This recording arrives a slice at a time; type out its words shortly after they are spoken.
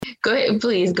Go ahead,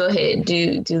 please. Go ahead.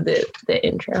 Do the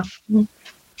intro.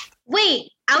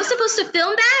 Wait, I was supposed to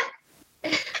film that?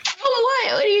 Oh,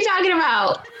 what? What are you talking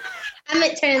about? I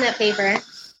meant turning that paper.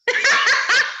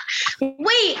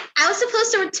 Wait, I was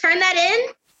supposed to return that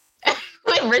in?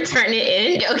 Wait, return it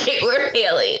in? Okay, we're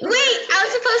failing. Wait, I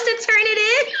was supposed to turn it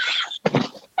in?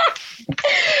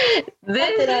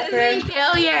 This is a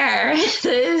failure.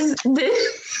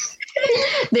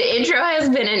 The intro has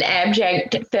been an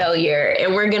abject failure,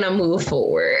 and we're gonna move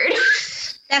forward.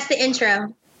 That's the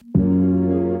intro.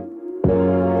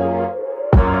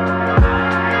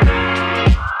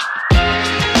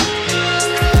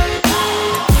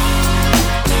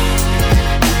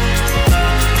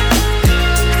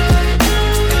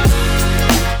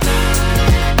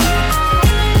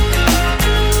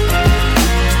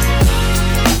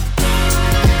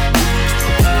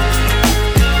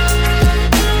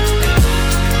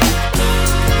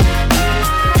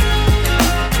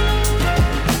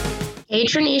 Hey,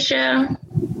 Tranisha.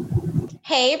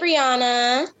 Hey,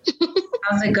 Brianna.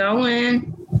 How's it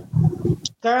going?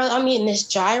 Girl, I'm eating this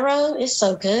gyro. It's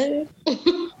so good. Every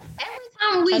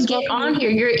time we get on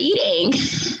here, you're eating.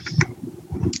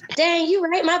 Dang, you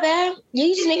right. My bad.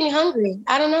 You just make me hungry.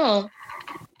 I don't know.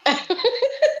 I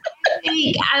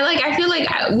feel like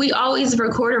we always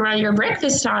record around your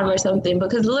breakfast time or something,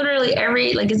 because literally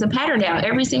it's a pattern now.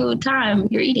 Every single time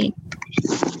you're eating.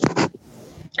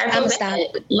 I feel bad.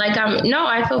 Like I'm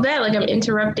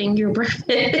interrupting your breakfast.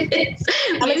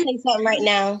 I'm gonna tell you something right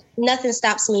now. Nothing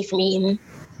stops me from eating.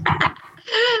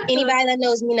 Anybody that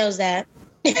knows me knows that.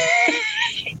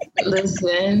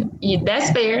 Listen, that's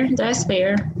fair. That's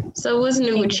fair. So what's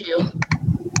new with you?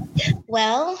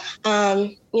 Well,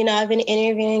 I've been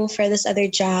interviewing for this other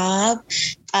job,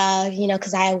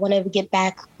 because I want to get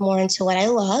back more into what I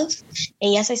love.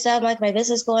 And yes, I still have my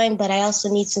business going, but I also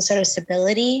need some sort of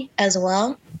stability as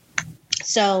well.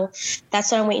 So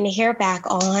that's what I'm waiting to hear back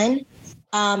on.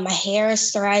 My hair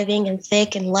is thriving and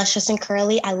thick and luscious and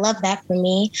curly. I love that for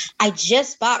me. I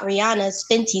just bought Rihanna's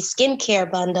Fenty skincare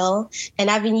bundle,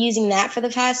 and I've been using that for the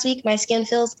past week. My skin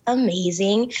feels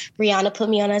amazing. Rihanna put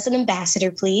me on as an ambassador,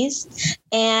 please.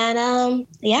 And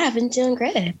I've been doing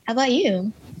good. How about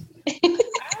you?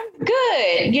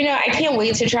 Good. I can't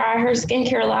wait to try her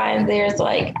skincare line.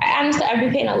 Honestly, I've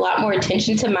been paying a lot more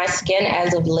attention to my skin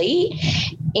as of late.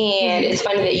 And it's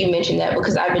funny that you mentioned that,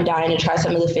 because I've been dying to try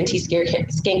some of the Fenty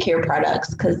skincare products,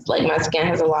 because my skin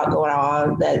has a lot going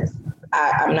on that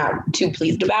I'm not too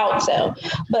pleased about. So,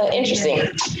 but interesting.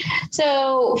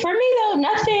 So for me though,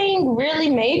 nothing really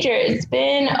major. It's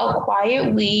been a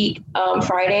quiet week.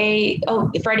 Friday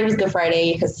was Good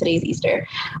Friday because today's Easter.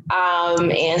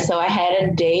 And so I had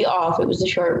a day off. It was a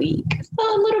short week.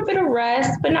 So a little bit of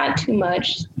rest, but not too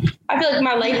much. I feel like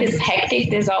my life is hectic.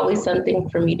 There's always something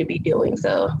for me to be doing.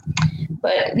 So,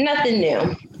 but nothing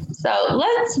new. So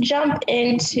let's jump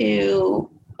into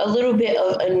a little bit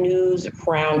of a news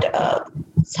roundup.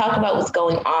 Let's talk about what's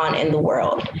going on in the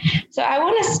world. So I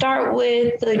want to start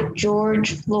with the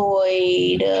George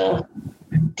Floyd,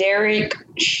 Derek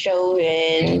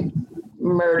Chauvin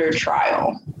murder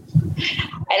trial.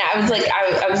 And I was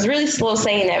I was really slow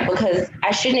saying that, because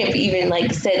I shouldn't have even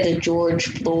said the George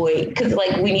Floyd, because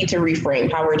we need to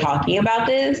reframe how we're talking about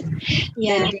this.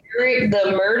 Yeah.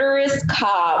 The murderous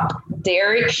cop,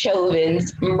 Derek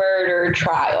Chauvin's murder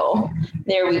trial.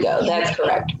 There we go. Yeah. That's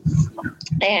correct.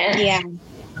 And yeah.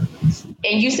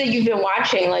 And you said you've been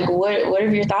watching. What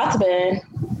have your thoughts been?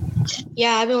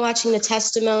 Yeah, I've been watching the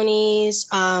testimonies.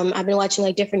 I've been watching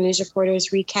different news reporters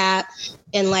recap,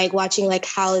 and watching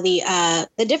how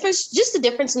the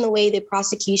difference in the way the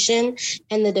prosecution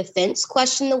and the defense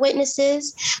question the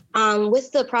witnesses.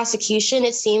 With the prosecution,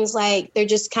 it seems like they're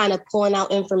just kind of pulling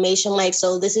out information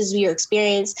so this is your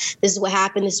experience, this is what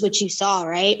happened, this is what you saw,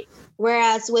 right?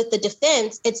 Whereas with the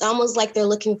defense, it's almost like they're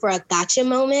looking for a gotcha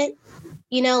moment.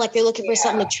 They're looking for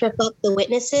something to trip up the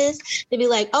witnesses. They'd be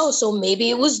like, oh, so maybe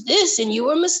it was this and you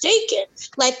were mistaken.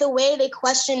 The way they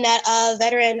questioned that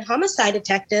veteran homicide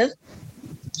detective,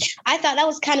 I thought that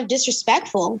was kind of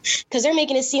disrespectful, because they're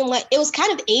making it seem like it was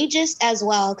kind of ageist as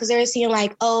well, because they're seeing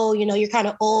oh, you're kind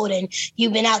of old and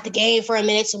you've been out the game for a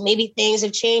minute, so maybe things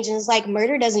have changed. And it's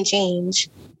murder doesn't change.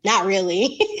 Not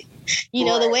really.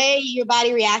 The way your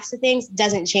body reacts to things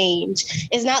doesn't change.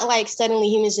 It's not suddenly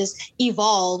humans just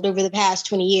evolved over the past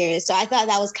 20 years. So I thought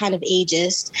that was kind of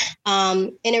ageist.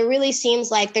 And it really seems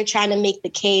like they're trying to make the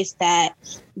case that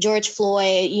George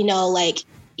Floyd,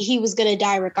 he was going to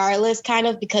die regardless, kind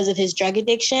of because of his drug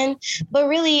addiction. But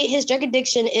really, his drug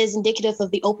addiction is indicative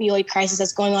of the opioid crisis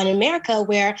that's going on in America,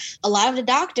 where a lot of the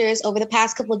doctors over the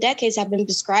past couple of decades have been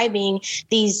prescribing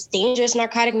these dangerous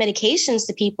narcotic medications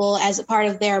to people as a part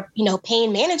of their,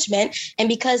 pain management. And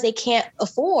because they can't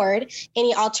afford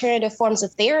any alternative forms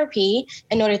of therapy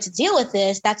in order to deal with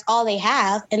this, that's all they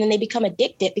have. And then they become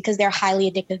addicted because they're highly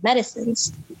addictive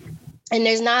medicines. And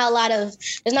there's not a lot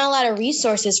of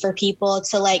resources for people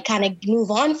to like kind of move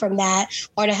on from that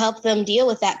or to help them deal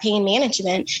with that pain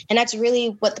management. And that's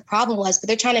really what the problem was. But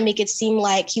they're trying to make it seem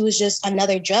like he was just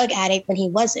another drug addict when he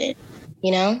wasn't,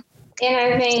 And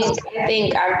I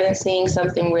think I've been seeing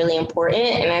something really important.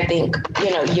 And I think,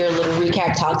 your little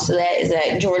recap talks to that is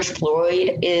that George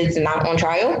Floyd is not on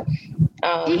trial.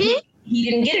 He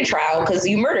didn't get a trial because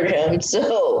you murdered him.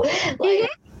 So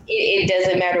it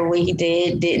doesn't matter what he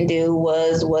didn't do,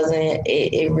 wasn't.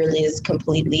 It really is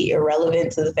completely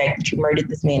irrelevant to the fact that you murdered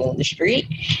this man in the street.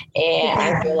 And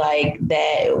I feel like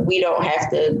that we don't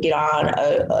have to get on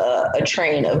a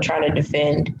train of trying to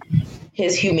defend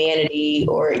his humanity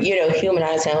or,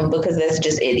 humanize him, because that's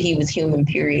just it. He was human,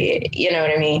 period. You know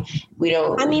what I mean?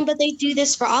 But they do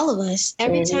this for all of us.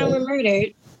 Every time we're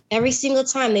murdered. Every single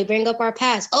time they bring up our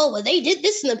past. Oh, well, they did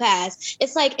this in the past.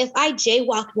 It's like, if I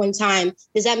jaywalked one time,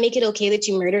 does that make it okay that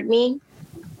you murdered me?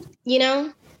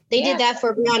 They did that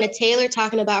for Breonna Taylor,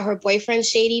 talking about her boyfriend's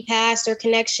shady past or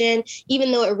connection,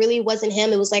 even though it really wasn't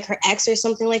him. It was like her ex or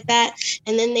something like that.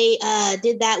 And then they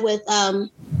did that with, what's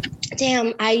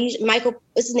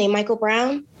his name? Michael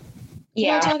Brown? You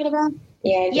know what I'm talking about?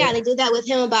 Yeah, they did that with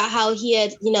him about how he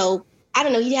had,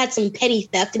 he had some petty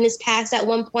theft in his past at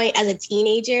one point as a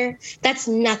teenager. That's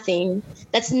nothing.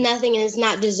 And it's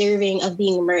not deserving of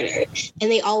being murdered. And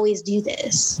they always do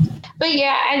this. But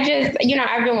yeah, I just,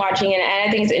 I've been watching it and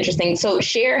I think it's interesting. So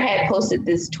Cher had posted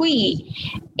this tweet,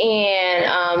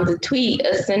 and the tweet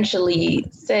essentially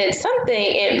said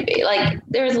something, and like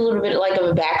there was a little bit like of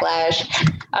a backlash.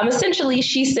 Essentially,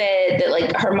 she said that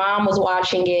like her mom was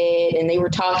watching it and they were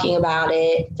talking about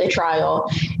it, the trial.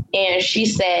 And she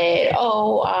said,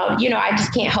 I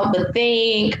just can't help but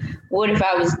think, what if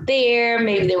I was there?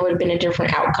 Maybe there would have been a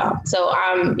different outcome. So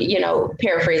I'm,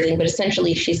 paraphrasing, but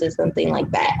essentially she said something like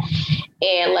that.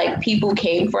 And like people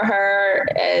came for her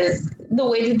as the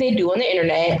way that they do on the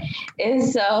internet. And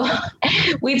so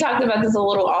we talked about this a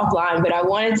little offline, but I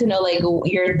wanted to know like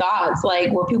your thoughts.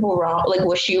 Like, were people wrong? Like,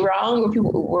 was she wrong?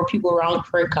 Were people wrong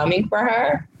for coming for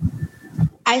her?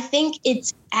 I think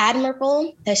it's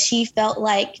admirable that she felt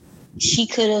like she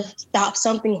could have stopped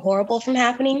something horrible from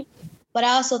happening. But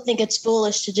I also think it's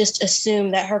foolish to just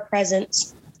assume that her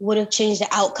presence would have changed the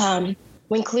outcome,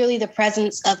 when clearly the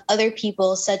presence of other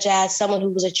people, such as someone who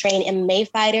was a trained MMA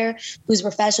fighter, who's a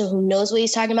professional, who knows what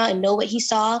he's talking about and know what he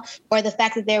saw, or the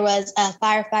fact that there was a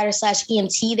firefighter /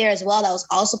 EMT there as well that was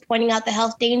also pointing out the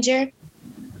health danger.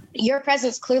 Your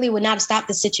presence clearly would not have stopped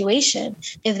the situation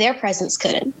if their presence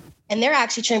couldn't. And they're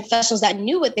actually trained professionals that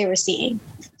knew what they were seeing.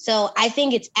 So I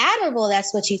think it's admirable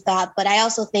that's what you thought, but I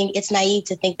also think it's naive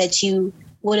to think that you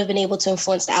would have been able to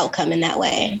influence the outcome in that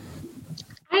way.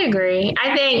 I agree.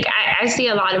 I think I see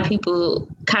a lot of people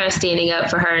kind of standing up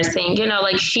for her and saying,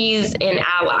 like she's an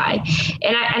ally.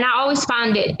 And I always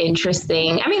find it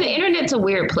interesting. I mean, the internet's a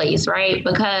weird place, right?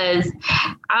 Because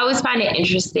I always find it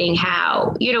interesting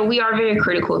how, we are very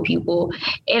critical of people.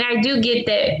 And I do get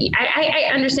that. I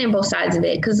understand both sides of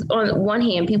it, because on one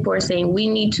hand, people are saying we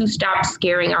need to stop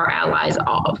scaring our allies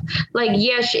off. Like,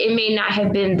 yes, it may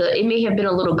have been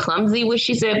a little clumsy what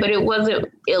she said, but it wasn't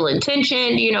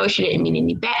ill-intentioned. She didn't mean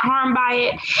any bad harm by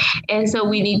it. And so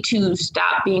we need to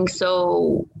stop being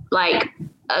so like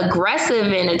aggressive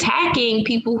and attacking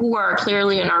people who are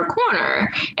clearly in our corner.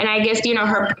 And I guess,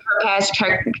 her past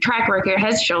track record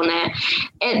has shown that.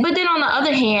 But then on the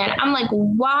other hand, I'm like,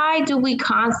 why do we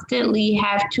constantly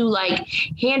have to like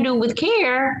handle with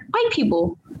care white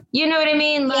people? You know what I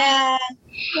mean? Like, yeah.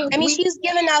 I mean, she's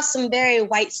giving off some very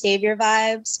white savior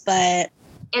vibes, but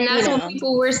and that's what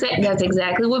people were saying. That's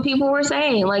exactly what people were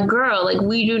saying. Like, girl, like,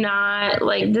 we do not,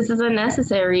 like, this is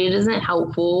unnecessary. It isn't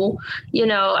helpful.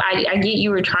 I get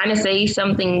you were trying to say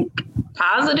something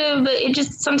positive, but it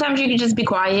just, sometimes you can just be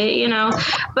quiet,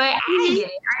 But I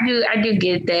get it. I do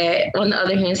get that. On the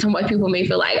other hand, some white people may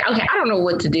feel like, okay, I don't know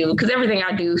what to do because everything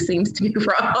I do seems to be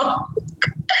wrong.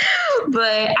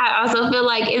 But I also feel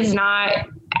like it's not,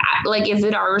 like, is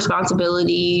it our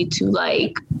responsibility to,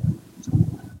 like,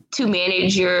 to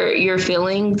manage your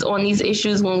feelings on these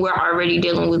issues when we're already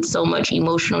dealing with so much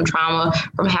emotional trauma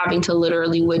from having to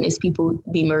literally witness people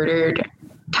be murdered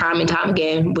time and time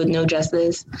again with no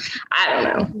justice? I don't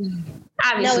know.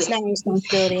 Obviously. No, it's not a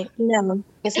responsibility. No,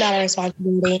 it's not a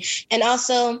responsibility. And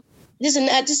also,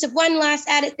 just one last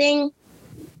added thing.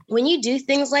 When you do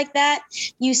things like that,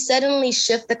 you suddenly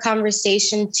shift the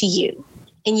conversation to you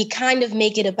and you kind of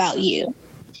make it about you.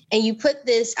 And you put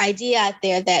this idea out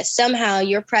there that somehow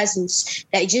your presence,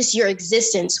 that just your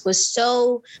existence was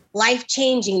so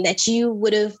life-changing that you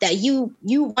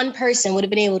one person would have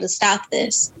been able to stop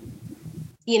this.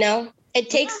 You know, it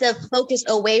takes the focus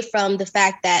away from the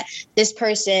fact that this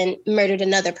person murdered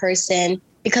another person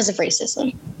because of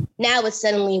racism. Now it's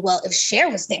suddenly, well, if Cher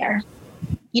was there,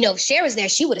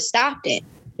 she would have stopped it.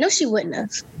 No, she wouldn't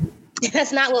have.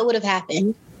 That's not what would have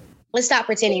happened. Let's stop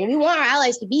pretending. We want our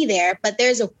allies to be there, but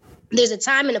there's a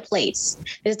time and a place.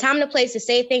 There's a time and a place to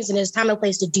say things, and there's a time and a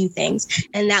place to do things.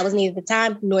 And that was neither the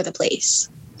time nor the place.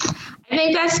 I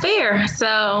think that's fair.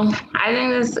 So I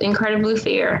think that's incredibly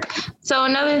fair. So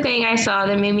another thing I saw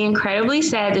that made me incredibly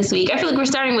sad this week, I feel like we're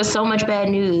starting with so much bad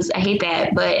news. I hate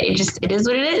that, but it is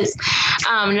what it is.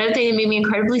 Another thing that made me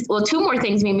two more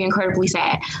things made me incredibly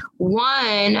sad.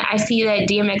 One, I see that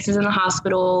DMX is in the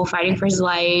hospital fighting for his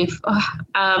life.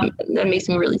 That makes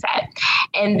me really sad.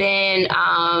 And then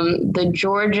the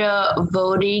Georgia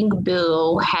voting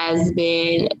bill has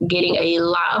been getting a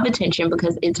lot of attention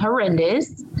because it's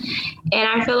horrendous. And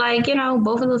I feel like,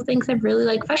 both of those things have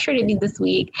really frustrated me this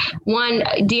week. One,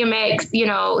 DMX,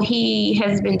 he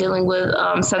has been dealing with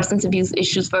substance abuse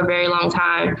issues for a very long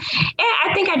time. And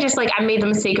I think I made the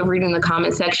mistake of reading the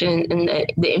comment section in the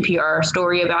NPR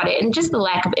story about it and just the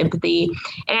lack of empathy.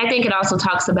 And I think it also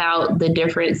talks about the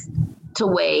difference in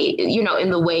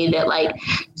the way that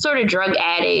sort of drug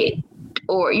addict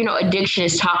or, addiction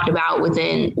is talked about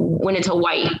when it's a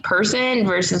white person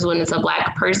versus when it's a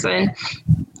Black person.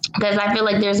 Because I feel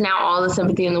like there's now all the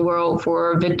sympathy in the world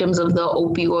for victims of the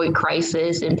opioid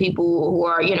crisis and people who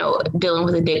are, dealing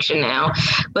with addiction now.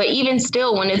 But even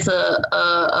still, when it's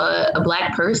a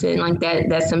Black person,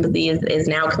 that sympathy is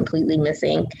now completely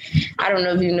missing. I don't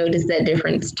know if you noticed that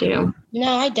difference too. No,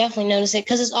 I definitely noticed it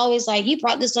because it's always you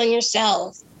brought this on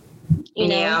yourself.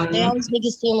 Yeah. They always make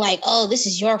it seem like, oh, this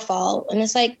is your fault. And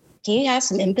it's like, can you have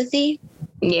some empathy?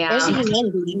 Yeah. Where's the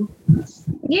humanity?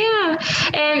 Yeah.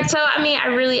 And so,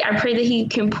 I pray that he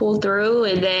can pull through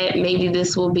and that maybe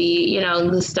this will be,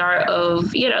 the start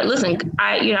of, listen,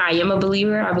 I am a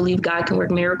believer. I believe God can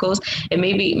work miracles, and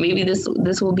maybe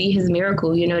this will be his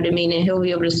miracle, you know what I mean? And he'll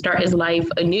be able to start his life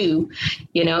anew,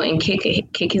 and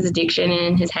kick his addiction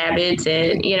and his habits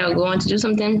and, go on to do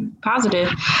something positive.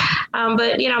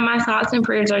 But, my thoughts and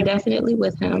prayers are definitely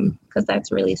with him because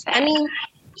that's really sad.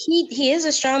 He is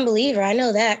a strong believer. I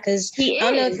know that because I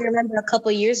don't know if you remember a couple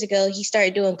of years ago, he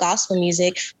started doing gospel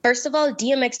music. First of all,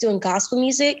 DMX doing gospel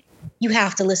music, you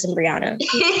have to listen to Brianna.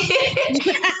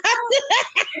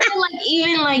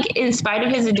 Even in spite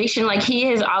of his addiction, he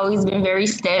has always been very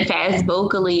steadfast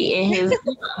vocally in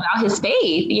about his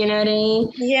faith. You know what I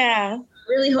mean? Yeah.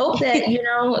 Really hope that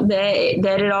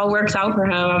that it all works out for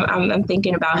him. I'm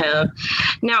thinking about him.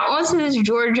 Now on to this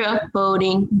Georgia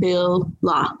voting bill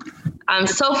law. I'm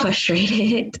so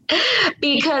frustrated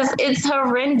because it's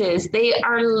horrendous. They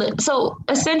are so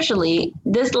essentially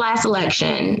this last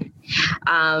election,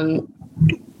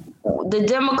 the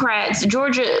Democrats,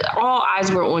 Georgia, all eyes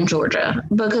were on Georgia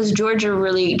because Georgia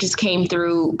really just came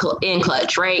through in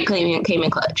clutch, right? Came in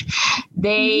clutch.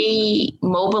 They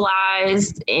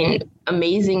mobilized in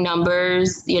amazing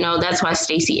numbers. That's why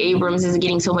Stacey Abrams is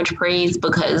getting so much praise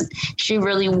because she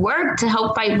really worked to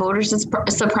help fight voter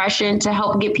suppression, to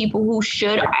help get people who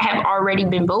should have already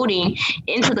been voting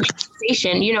into the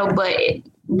conversation, but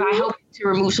by helping to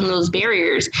remove some of those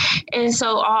barriers. And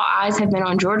so all eyes have been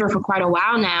on Georgia for quite a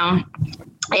while now.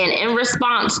 And in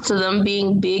response to them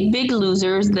being big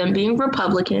losers, them being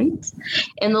Republicans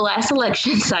in the last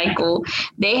election cycle,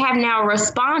 they have now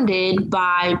responded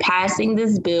by passing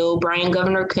this bill.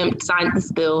 Governor Kemp signed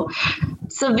this bill,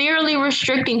 severely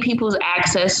restricting people's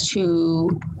access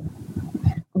to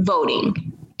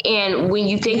voting. And when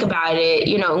you think about it,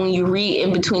 when you read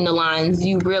in between the lines,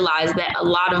 you realize that a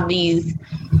lot of these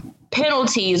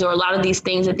penalties or a lot of these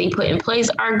things that they put in place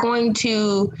are going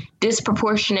to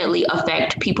disproportionately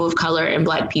affect people of color and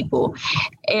Black people.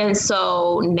 And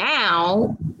so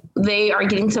now they are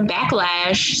getting some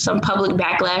backlash, some public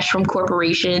backlash from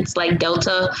corporations like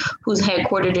Delta, who's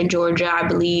headquartered in Georgia, I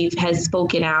believe, has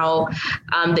spoken out.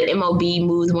 The MLB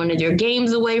moved one of their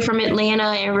games away from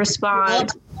Atlanta in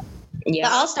response. Yeah.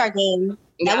 The All-Star game.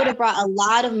 That would have brought a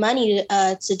lot of money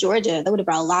to Georgia. That would have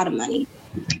brought a lot of money.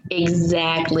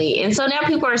 Exactly. And so now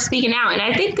people are speaking out. And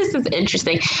I think this is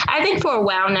interesting. I think for a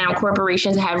while now,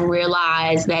 corporations have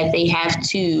realized that they have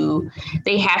to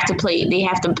play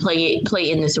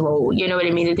in this role. You know what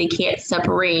I mean? That they can't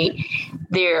separate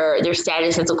their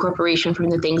status as a corporation from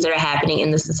the things that are happening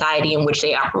in the society in which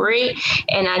they operate.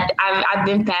 And I've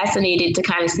been fascinated to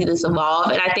kind of see this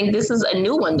evolve. And I think this is a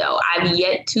new one, though. I've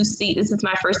yet to see, this is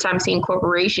my first time seeing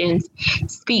corporations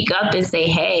speak up and say,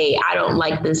 hey, I don't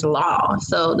like this law.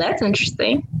 So that's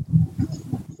interesting.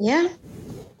 Yeah,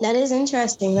 that is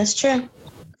interesting. That's true.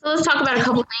 So let's talk about a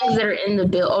couple things that are in the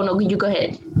bill. Oh, no, you go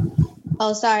ahead.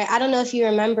 Oh, sorry. I don't know if you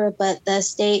remember, but the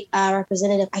state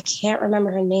representative, I can't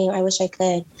remember her name. I wish I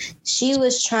could. She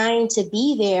was trying to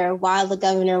be there while the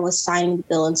governor was signing the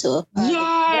bill into effect.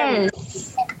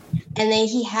 Yes. And then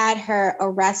he had her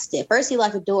arrested. First, he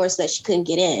locked the door so that she couldn't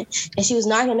get in. And she was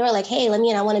knocking on the door like, hey, let me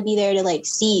in. I want to be there to like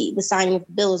see the signing of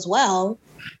the bill as well,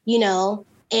 you know.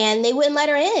 And they wouldn't let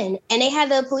her in. And they had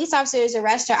the police officers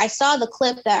arrest her. I saw the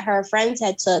clip that her friends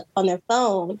had took on their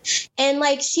phone. And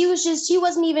like, she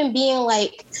wasn't even being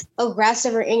like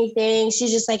aggressive or anything.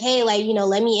 She's just like, hey, like, you know,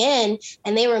 let me in.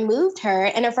 And they removed her.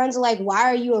 And her friends are like, why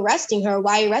are you arresting her?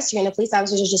 Why are you arresting her? And the police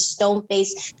officers are just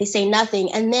stone-faced. They say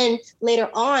nothing. And then later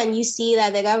on, you see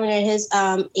that the governor and his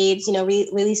aides, you know,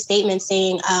 released statements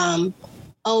saying,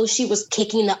 oh, she was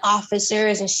kicking the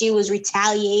officers and she was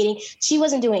retaliating. She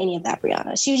wasn't doing any of that,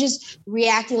 Brianna. She was just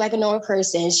reacting like a normal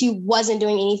person. She wasn't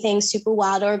doing anything super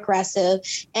wild or aggressive.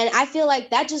 And I feel like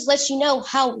that just lets you know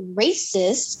how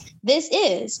racist this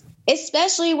is,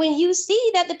 especially when you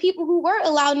see that the people who were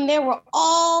allowed in there were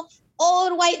all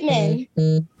old white men.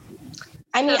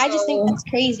 I mean, I just think that's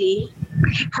crazy.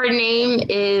 Her name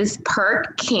is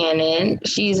Park Cannon.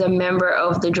 She's a member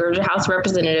of the Georgia House of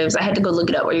Representatives. I had to go look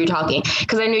it up while you were talking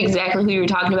because I knew exactly who you were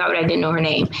talking about, but I didn't know her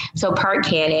name. So Park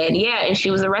Cannon, yeah, and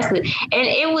she was arrested. And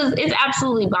it's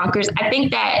absolutely bonkers. I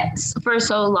think that for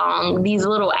so long, these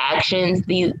little actions,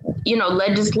 these, you know,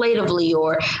 legislatively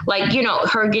or like, you know,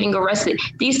 her getting arrested,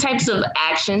 these types of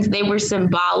actions, they were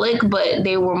symbolic, but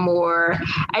they were more,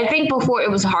 I think before it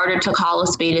was harder to call a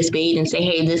spade and say,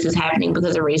 hey, this is happening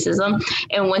because of racism.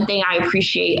 And one thing I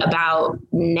appreciate about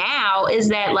now is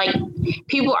that like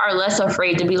people are less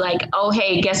afraid to be like, oh,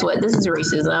 hey, guess what? This is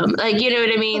racism. Like, you know what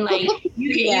I mean? Like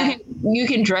you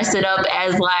can dress it up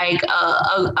as like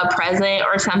a present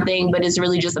or something, but it's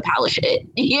really just a pile of shit.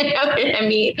 You know what I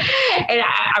mean? And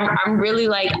I'm really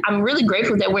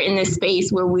grateful that we're in this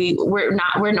space where we're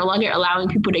no longer allowing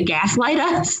people to gaslight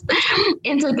us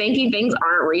into thinking things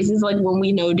aren't racist, like when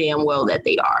we know damn well that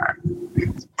they are.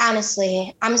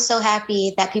 Honestly, I'm so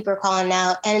happy that people are calling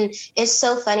out. And it's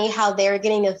so funny how they're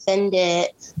getting offended.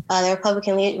 The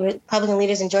Republican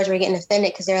leaders in Georgia were getting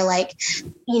offended because they're like,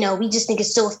 you know, we just think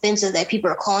it's so offensive that people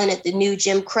are calling it the new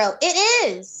Jim Crow. It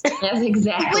is. That's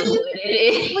exactly what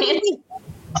it is.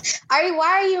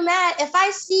 Why are you mad? If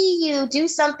I see you do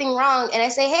something wrong and I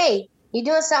say, hey, you're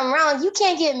doing something wrong, you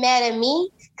can't get mad at me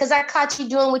because I caught you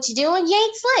doing what you're doing. You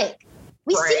ain't slick.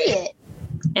 We see it.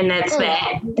 And that's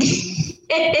that.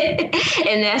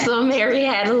 And that's when Mary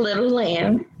had a little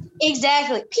lamb.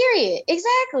 Exactly. Period.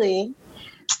 Exactly.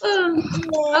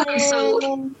 Okay,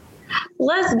 so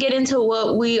let's get into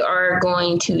what we are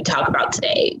going to talk about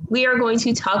today. We are going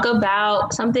to talk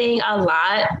about something a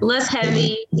lot less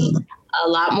heavy, a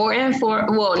lot more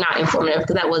not informative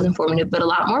because that was informative, but a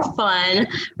lot more fun.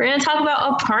 We're going to talk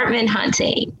about apartment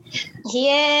hunting.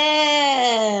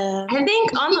 Yeah. I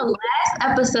think on the last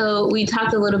episode, we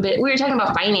were talking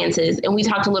about finances and we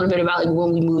talked a little bit about like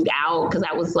when we moved out, because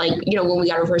that was like, you know, when we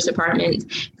got our first apartment,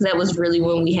 because that was really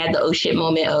when we had the oh shit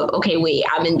moment of, okay, wait,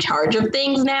 I'm in charge of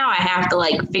things now. I have to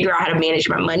like figure out how to manage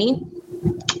my money.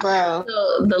 Wow.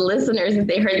 So the listeners, if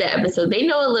they heard that episode, they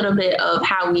know a little bit of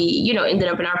how we, you know, ended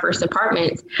up in our first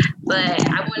apartment. But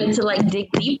I wanted to like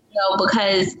dig deep though,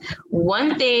 because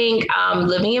one thing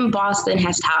living in Boston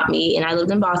has taught me, and I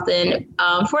lived in Boston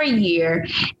for a year,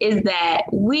 is that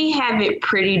we have it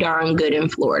pretty darn good in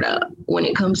Florida when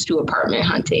it comes to apartment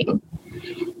hunting.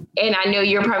 And I know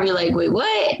you're probably like, wait,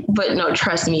 what? But no,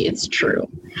 trust me, it's true.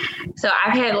 So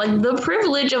I've had like the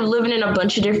privilege of living in a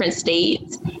bunch of different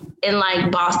states. And like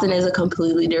Boston is a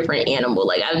completely different animal.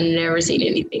 Like I've never seen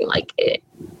anything like it.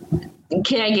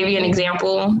 Can I give you an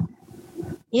example?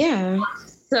 Yeah.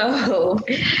 So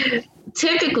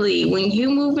typically when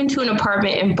you move into an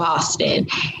apartment in Boston,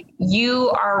 you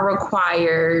are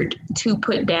required to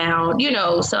put down, you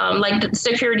know, some like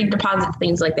security deposits,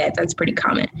 things like that. That's pretty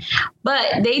common.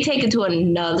 But they take it to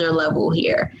another level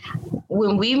here.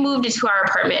 When we moved into our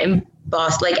apartment in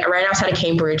Boston, like right outside of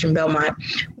Cambridge and Belmont,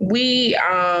 we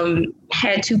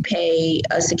had to pay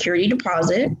a security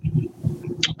deposit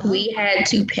We had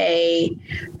to pay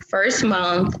first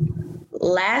month,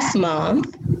 last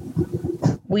month.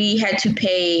 We had to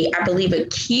pay, I believe, a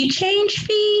key change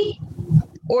fee.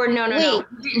 Or no.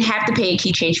 We didn't have to pay a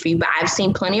key change fee, but I've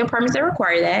seen plenty of apartments that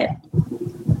require that.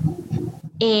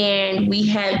 And we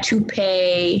had to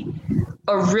pay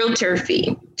a realtor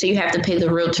fee. So you have to pay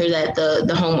the realtor that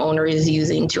the homeowner is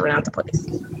using to rent out the place.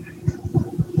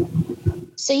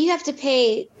 So you have to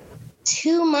pay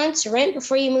 2 months rent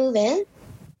before you move in?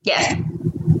 Yes.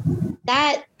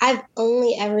 That I've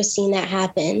only ever seen that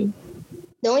happen.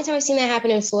 The only time I've seen that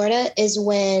happen in Florida is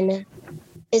when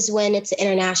it's an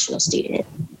international student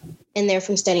and they're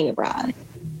from studying abroad.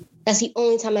 That's the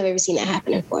only time I've ever seen that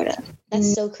happen in Florida.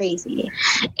 That's so crazy.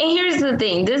 And here's the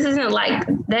thing.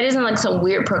 That isn't like some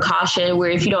weird precaution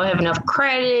where if you don't have enough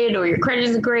credit or your credit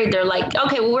isn't great, they're like,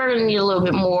 okay, well, we're going to need a little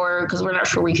bit more because we're not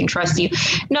sure we can trust you.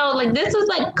 No, like this is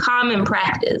like common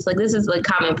practice. Like this is like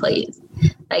commonplace.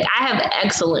 Like I have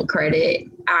excellent credit.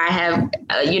 I have,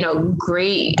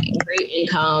 great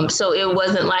income. So it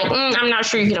wasn't like, I'm not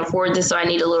sure you can afford this, so I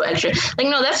need a little extra. Like,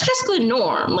 no, that's just the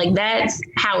norm. Like that's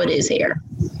how it is here.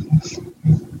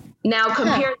 Now,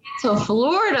 compared to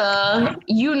Florida,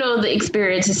 the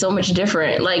experience is so much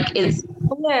different. Like it's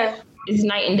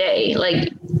night and day.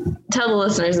 Like tell the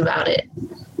listeners about it.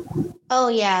 Oh,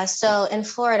 yeah. So in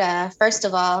Florida, first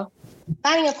of all,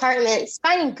 finding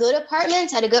good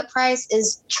apartments at a good price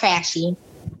is trashy.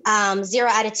 0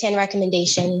 out of 10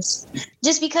 recommendations.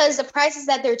 Just because the prices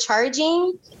that they're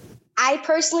charging, I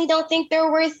personally don't think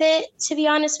they're worth it, to be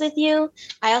honest with you.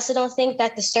 I also don't think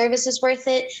that the service is worth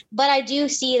it, but I do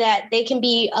see that they can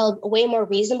be way more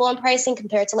reasonable in pricing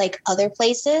compared to like other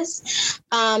places.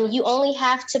 You only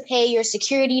have to pay your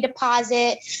security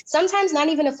deposit, sometimes not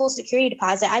even a full security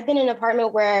deposit. I've been in an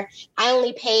apartment where I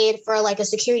only paid for like a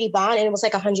security bond and it was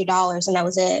like $100 and that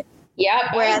was it.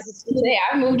 Yeah. Whereas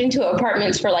I moved into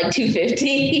apartments for like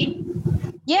 $250.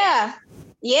 Yeah.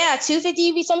 Yeah,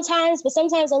 $250 sometimes, but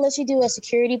sometimes unless you do a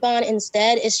security bond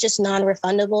instead, it's just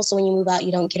non-refundable. So when you move out,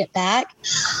 you don't get it back.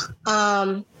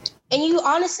 And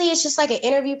it's just like an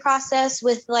interview process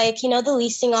with like, the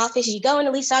leasing office. You go in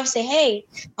the leasing office, say, hey,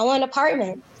 I want an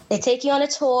apartment. They take you on a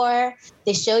tour.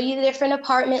 They show you the different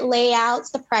apartment layouts,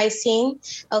 the pricing.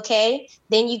 Okay.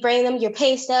 Then you bring them your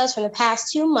pay stubs from the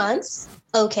past 2 months.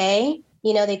 Okay.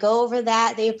 They go over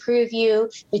that. They approve you.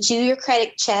 They do your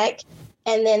credit check.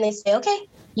 And then they say, okay,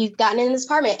 you've gotten in this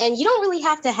apartment. And you don't really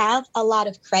have to have a lot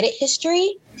of credit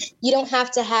history. You don't have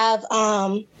to have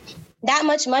that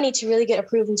much money to really get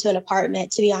approved into an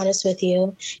apartment, to be honest with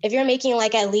you. If you're making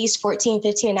like at least $14,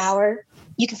 $15 an hour,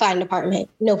 you can find an apartment,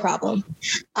 no problem.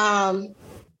 And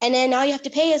then all you have to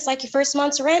pay is like your first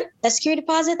month's rent, that security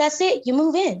deposit, that's it. You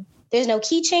move in. There's no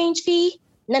key change fee,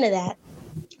 none of that.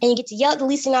 And you get to yell at the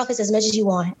leasing office as much as you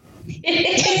want.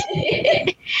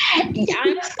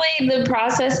 Honestly, the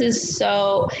process is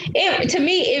to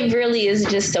me, it really is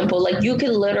just simple. Like you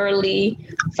can literally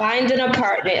find an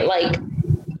apartment. Like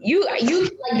you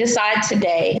like decide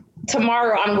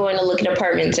tomorrow I'm going to look at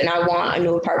apartments and I want a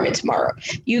new apartment tomorrow.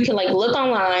 You can like look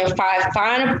online,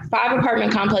 find 5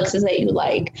 apartment complexes that you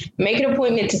like, make an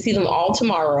appointment to see them all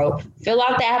tomorrow, fill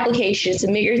out the application,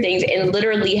 submit your things, and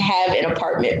literally have an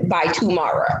apartment by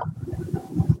tomorrow.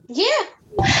 Yeah.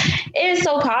 It is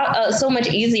so much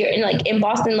easier, and like in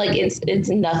Boston, like it's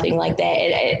nothing like that.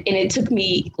 And it took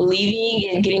me leaving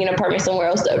and getting an apartment somewhere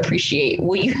else to appreciate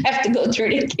what you have to go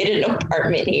through to get an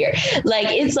apartment here. Like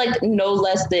it's like no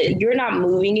less than, you're not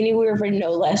moving anywhere for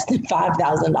no less than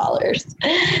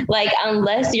 $5,000. Like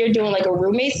unless you're doing like a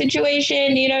roommate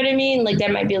situation, you know what I mean? Like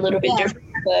that might be a little bit different,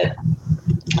 but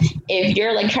if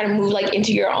you're like trying to move like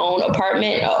into your own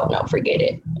apartment, oh no, forget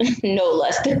it. No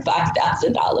less than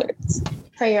 $5,000.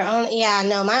 For your own, yeah,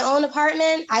 no, my own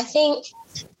apartment, I think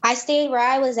I stayed where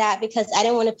I was at because I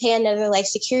didn't want to pay another like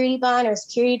security bond or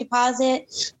security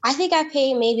deposit. I think I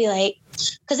paid maybe like,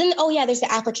 because then, there's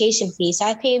the application fee. So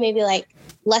I paid maybe like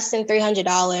less than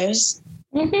 $300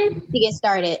 to get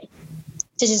started,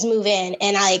 to just move in.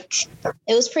 And like,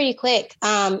 it was pretty quick.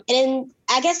 And then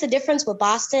I guess the difference with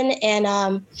Boston and,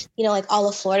 like all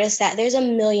of Florida is that there's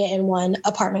 1,000,001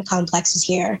 apartment complexes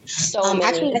here.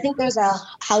 Actually, I think there's a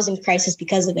housing crisis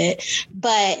because of it.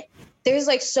 But there's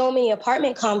like so many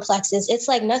apartment complexes. It's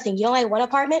like nothing. You don't like one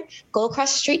apartment, go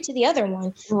across the street to the other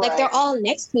one. Right. Like they're all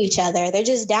next to each other. They're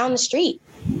just down the street.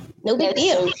 No big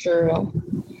deal. So true.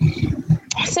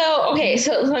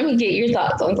 So let me get your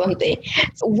thoughts on something.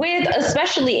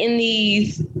 Especially in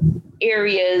these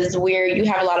areas where you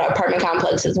have a lot of apartment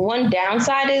complexes, one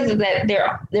downside is that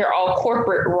they're all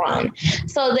corporate run.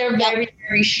 So they're very,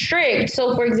 very strict.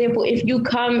 So for example, if you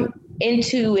come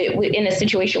into it in a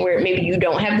situation where maybe you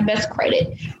don't have the best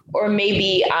credit, or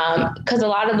maybe because a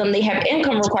lot of them, they have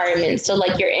income requirements. So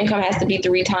like your income has to be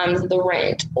 3 times the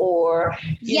rent, or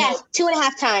yes,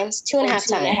 2.5 times, two and a half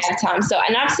times. So,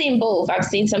 and I've seen both. I've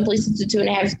seen some places do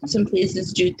 2.5, some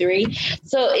places do 3.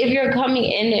 So if you're coming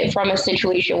in it from a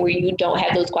situation where you don't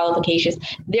have those qualifications,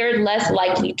 they're less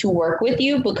likely to work with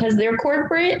you because they're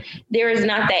corporate. There is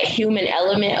not that human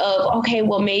element of, okay,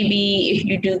 well, maybe if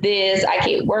you do this, I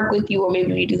can work with you, or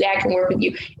maybe if you do that, I can work with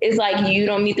you. It's like, you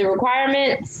don't meet the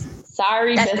requirements.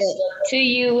 Sorry, best of luck to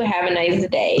you. Have a nice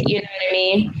day. You know what I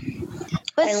mean?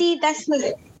 But see, that's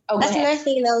another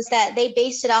thing, though, is that they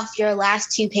based it off your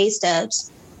last 2 pay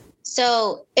stubs.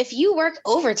 So if you work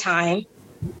overtime,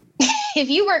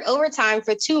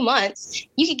 for 2 months,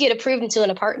 you could get approved into an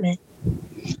apartment.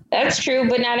 That's true,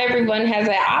 but not everyone has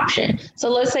that option. So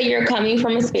let's say you're coming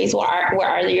from a space where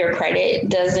either your credit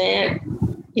doesn't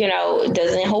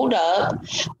hold up,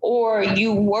 or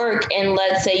you work and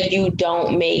let's say you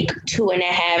don't make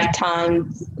 2.5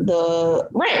 times the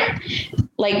rent.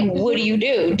 Like, what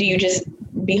do? Do you just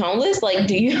be homeless? Like,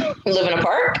 do you live in a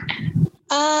park?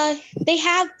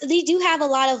 They do have a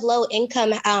lot of low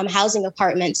income housing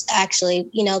apartments, actually,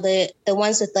 the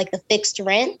ones with like the fixed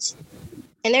rent,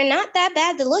 and they're not that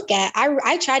bad to look at.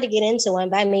 I tried to get into one,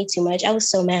 but I made too much. I was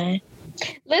so mad.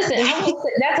 Listen,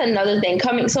 that's another thing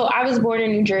coming. So I was born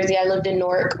in New Jersey. I lived in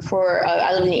Newark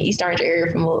I lived in the East Orange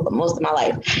area for most of my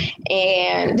life.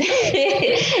 And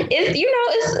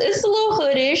it's a little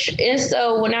hoodish. And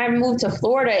so when I moved to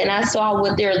Florida and I saw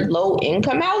what their low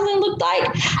income housing looked like,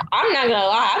 I'm not gonna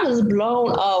lie, I was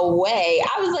blown away.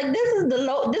 I was like, this is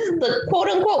the quote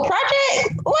unquote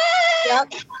project. What?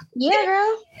 Yep. Yeah,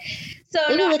 girl. So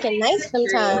they be looking nice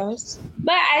sometimes.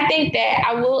 But I think that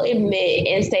I will admit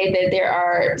and say that there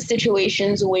are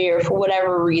situations where, for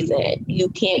whatever reason, you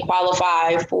can't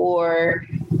qualify for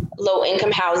low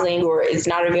income housing, or it's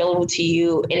not available to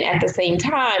you. And at the same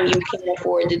time, you can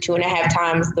afford the 2.5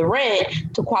 times the rent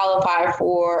to qualify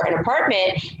for an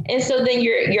apartment. And so then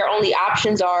your only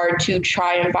options are to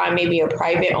try and find maybe a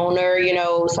private owner,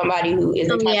 somebody who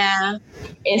isn't.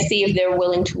 And see if they're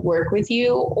willing to work with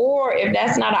you. Or if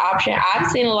that's not an option, I've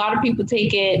seen a lot of people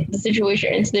taking the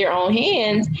situation into their own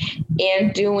hands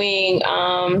and doing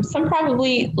some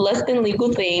probably less than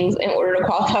legal things in order to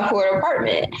qualify for an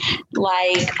apartment.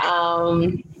 Like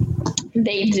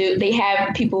they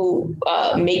have people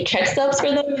make check stubs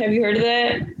for them. Have you heard of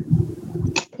that?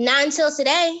 Not until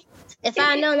today. If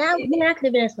I know now, I could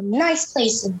have been in some nice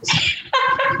places.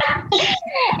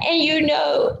 And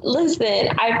listen,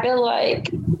 I feel like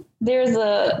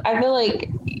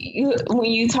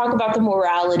when you talk about the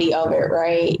morality of it,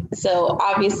 right? So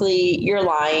obviously you're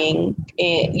lying,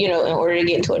 and in order to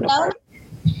get into an apartment.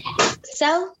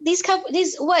 So these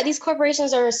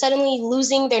corporations are suddenly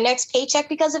losing their next paycheck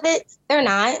because of it? They're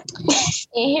not.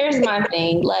 And here's my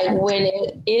thing: like, when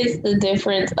it is the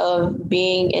difference of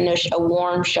being in a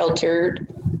warm, sheltered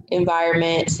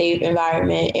environment, safe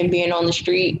environment, and being on the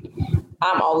street,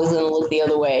 I'm always going to look the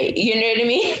other way. You know what I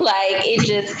mean? Like,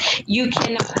 you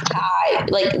cannot tie,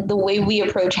 like, the way we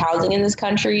approach housing in this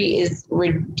country is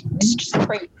just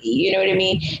crazy. You know what I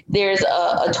mean? There's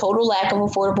a total lack of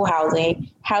affordable housing.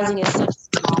 Housing is such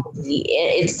a commodity.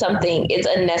 It's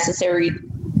a necessary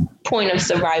point of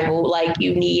survival. Like,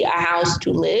 you need a house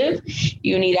to live.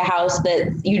 You need a house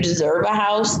you deserve a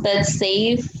house that's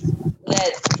safe,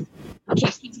 that can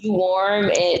keep you warm,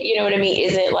 and you know what I mean,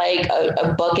 isn't like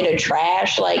a bucket of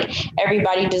trash. Like,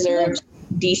 everybody deserves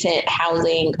decent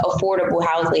housing, affordable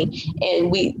housing,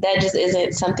 and that just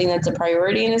isn't something that's a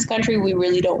priority in this country. We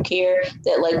really don't care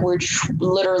that, like, we're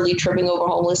literally tripping over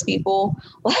homeless people,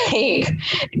 like,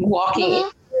 walking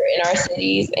in our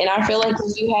cities. And I feel like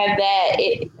when you have that,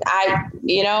 I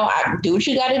do what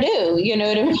you got to do. You know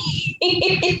what I mean?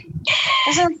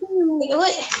 That's what I'm saying.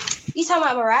 What? You talking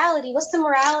about morality? What's the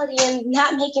morality in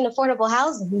not making affordable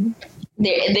housing?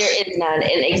 There is none,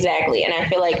 and exactly. And I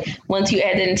feel like once you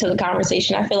add it into the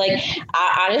conversation, I feel like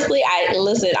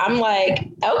I'm like,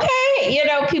 okay,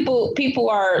 people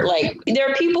are like, there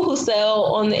are people who sell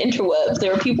on the interwebs.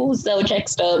 There are people who sell check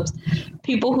stubs,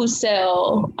 people who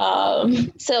sell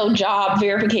job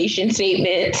verification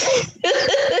statements. And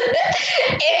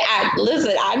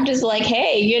I'm just like,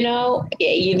 hey, you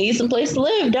need some place to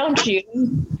live, don't you?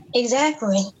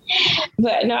 Exactly.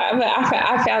 But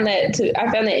I found that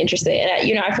interesting.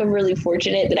 And I feel really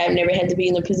fortunate that I've never had to be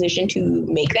in the position to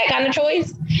make that kind of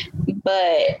choice.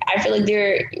 But I feel like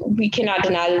we cannot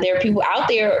deny that there are people out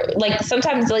there, like,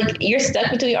 sometimes, like, you're stuck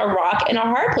between a rock and a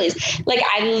hard place. Like,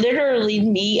 I literally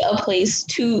need a place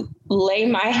to lay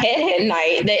my head at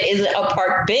night that isn't a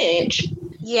park bench.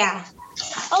 Yeah.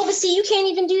 Oh, but see, you can't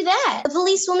even do that. The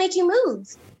police will make you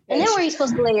move. And then where are you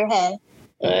supposed to lay your head?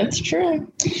 That's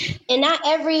true. And not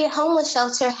every homeless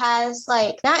shelter has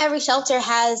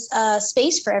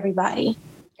space for everybody.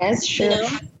 That's true. You know?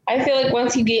 I feel like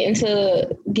once you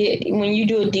when you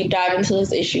do a deep dive into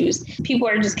those issues, people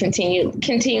are just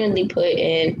continually put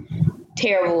in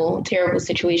terrible, terrible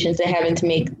situations and having to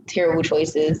make terrible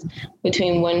choices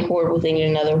between one horrible thing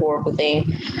and another horrible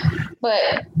thing.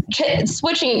 But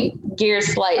switching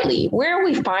gears slightly, where are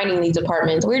we finding these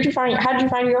apartments? How did you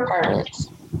find your apartments?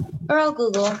 Girl,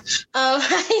 Google.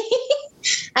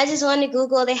 I just wanted to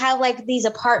Google. They have like these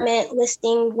apartment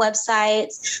listing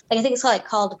websites. Like I think it's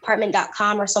called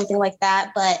apartment.com or something like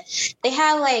that. But they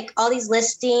have like all these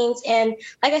listings. And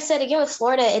like I said, again, with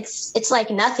Florida, it's like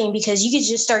nothing because you could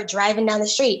just start driving down the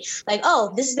street. Like,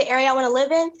 oh, this is the area I want to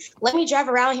live in. Let me drive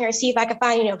around here and see if I can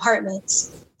find any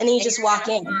apartments. And then you just walk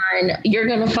in. You're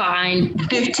going to find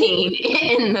 15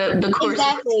 in the course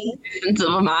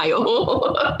of a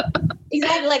mile.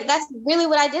 Exactly. Like, that's really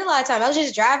what I did a lot of times. I was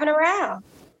just driving around.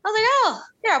 I was like, oh,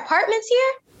 there are apartments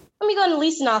here? Let me go in the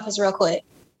leasing office real quick.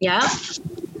 Yeah.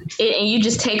 And you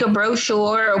just take a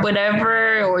brochure or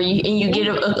whatever, or you get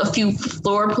a few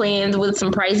floor plans with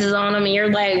some prices on them, and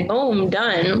you're like, boom,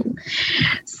 done.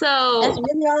 So that's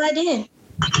really all I did.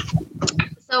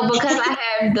 So because I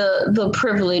have the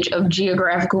privilege of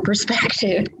geographical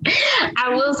perspective, I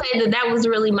will say that was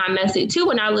really my message too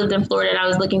when I lived in Florida and I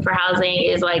was looking for housing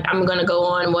is like, I'm going to go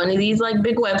on one of these like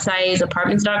big websites,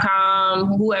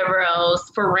 apartments.com, whoever else,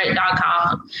 for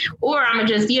rent.com, or I'm going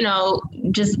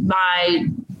to just by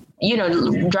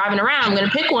driving around, I'm going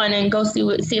to pick one and go see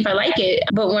if I like it.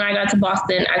 But when I got to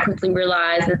Boston, I quickly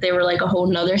realized that they were like a whole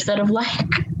nother set of like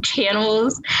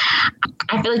channels.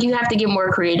 I feel like you have to get more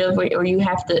creative or you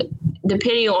have to,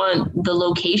 depending on the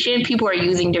location, people are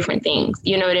using different things.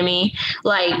 You know what I mean?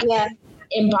 Like, yeah.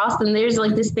 In Boston, there's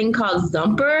like this thing called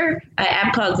Zumper, an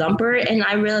app called Zumper. And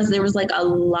I realized there was like a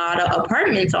lot of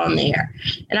apartments on there.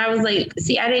 And I was like,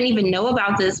 see, I didn't even know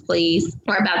about this place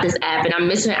or about this app. And I'm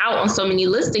missing out on so many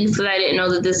listings because I didn't know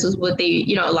that this was what they,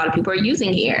 a lot of people are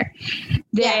using here.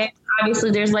 Then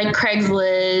obviously there's like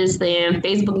Craigslist and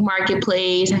Facebook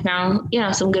Marketplace. I found,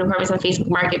 some good apartments on Facebook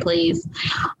Marketplace.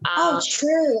 Oh,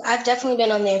 true. I've definitely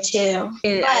been on there too.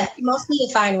 But mostly you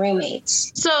find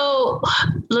roommates. So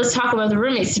let's talk about the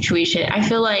roommate situation. I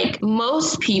feel like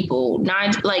most people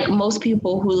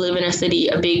who live in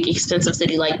a big, extensive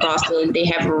city like Boston, they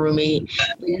have a roommate.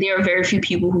 There are very few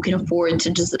people who can afford to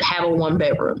just have a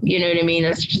 1-bedroom. You know what I mean?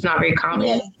 That's just not very common.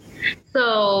 Yeah.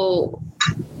 So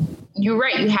you're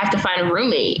right. You have to find a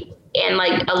roommate. And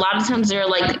like a lot of times there are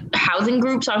like housing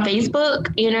groups on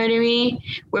Facebook, you know what I mean?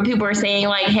 Where people are saying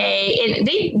like, hey, and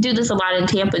they do this a lot in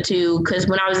Tampa too, because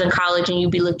when I was in college and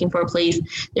you'd be looking for a place,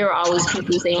 there were always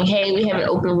people saying, hey, we have an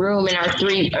open room in our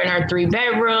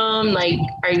 3-bedroom. Like,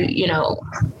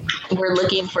 we're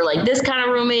looking for like this kind of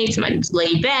roommate, somebody who's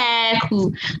laid back,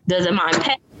 who doesn't mind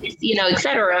pets, et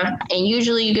cetera. And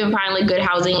usually you can find like good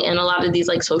housing in a lot of these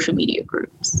like social media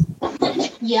groups.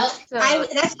 Yep. So,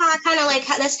 that's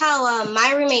how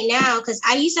my roommate now, because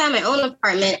I used to have my own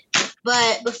apartment,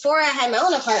 but before I had my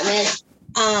own apartment,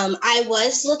 I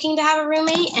was looking to have a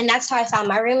roommate, and that's how I found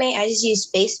my roommate. I just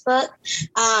used Facebook.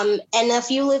 And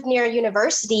if you live near a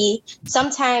university,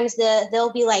 sometimes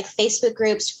there'll be like Facebook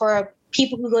groups for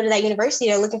people who go to that university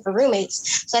that are looking for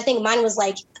roommates. So I think mine was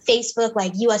like Facebook,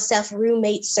 like USF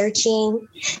roommate searching.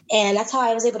 And that's how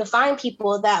I was able to find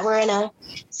people that were in a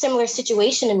similar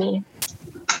situation to me.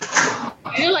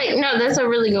 You're like, no, that's a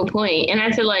really good point. And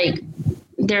I feel like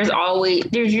there's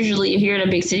usually, if you're in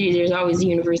a big city, there's always a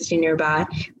university nearby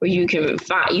where you can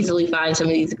easily find some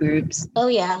of these groups. Oh,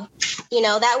 yeah.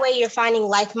 That way you're finding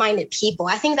like-minded people.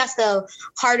 I think that's the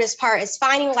hardest part is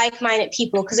finding like-minded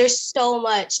people because there's so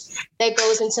much that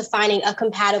goes into finding a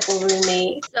compatible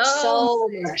roommate. So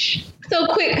much.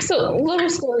 So little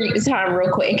story time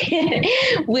real quick.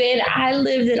 When I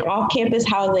lived in off-campus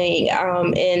housing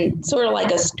in sort of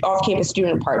like a off-campus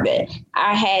student apartment,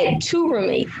 I had 2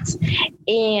 roommates.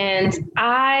 And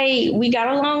we got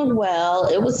along well.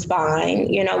 It was fine.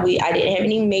 I didn't have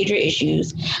any major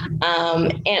issues.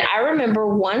 And I remember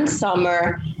one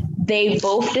summer, they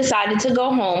both decided to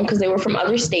go home because they were from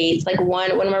other states. Like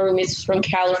one of my roommates was from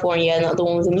California and the other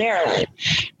one was in Maryland.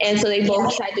 And so they both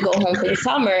decided to go home for the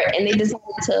summer and they decided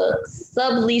to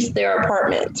sublease their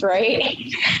apartments, right?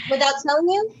 Without telling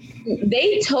you?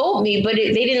 They told me, but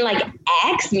they didn't like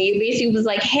ask me. It basically was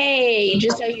like, hey,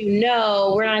 just so you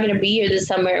know, we're not going to be here this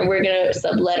summer and we're going to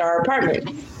sublet our apartment.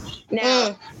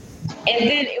 Now, And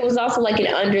then it was also like an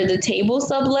under the table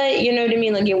sublet, you know what I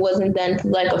mean? Like it wasn't done to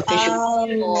like official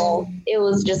people. It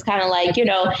was just kind of like, you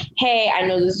know, hey, I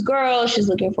know this girl, she's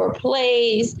looking for a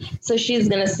place, so she's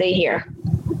gonna stay here.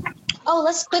 Oh,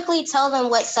 let's quickly tell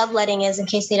them what subletting is in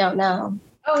case they don't know.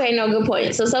 Okay, no, good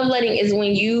point. So subletting is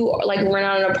when you like rent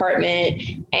out an apartment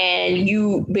and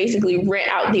you basically rent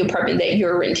out the apartment that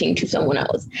you're renting to someone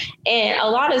else. And a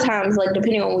lot of times, like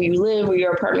depending on where you live or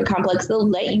your apartment complex, they'll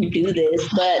let you do this,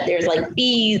 but there's like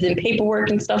fees and paperwork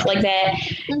and stuff like that.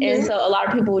 Mm-hmm. And so a lot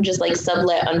of people just like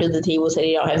sublet under the table so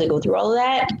they don't have to go through all of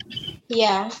that.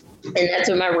 Yeah. And that's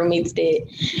what my roommates did.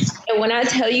 And when I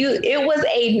tell you, it was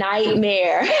a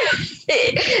nightmare.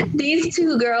 These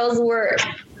two girls were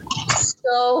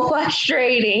so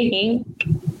frustrating.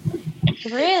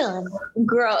 Really?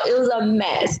 Girl, it was a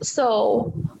mess.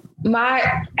 So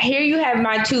here you have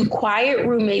my two quiet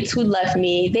roommates who left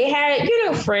me. They had, you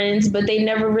know, friends, but they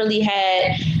never really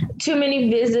had too many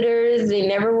visitors. They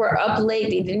never were up late.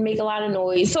 They didn't make a lot of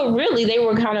noise. So really, they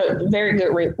were kind of very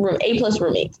good A+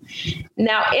 roommates.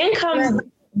 Now in comes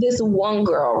this one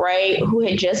girl, right, who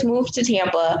had just moved to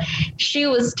Tampa. She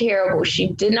was terrible. She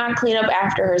did not clean up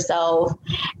after herself.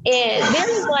 And there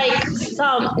was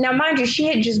like now mind you, she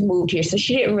had just moved here, so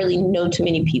she didn't really know too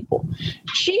many people.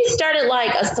 She started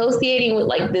like associating with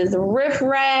like this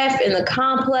riffraff in the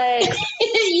complex.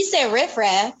 You said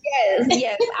riffraff?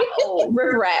 Yes.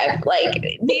 Riffraff.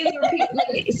 Like these were people,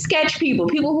 like, sketch people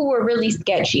who were really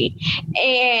sketchy.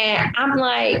 And I'm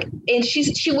like, and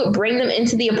she would bring them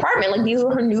into the apartment. Like these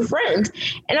were her new friends.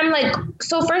 And I'm like,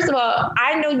 so first of all,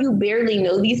 I know you barely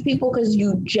know these people because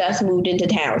you just moved into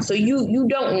town. So you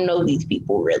don't know these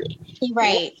people really.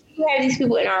 Right. We have these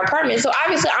people in our apartment. So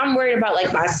obviously I'm worried about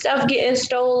like my stuff getting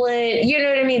stolen, you know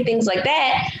what I mean? Things like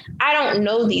that. I don't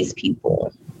know these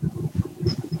people.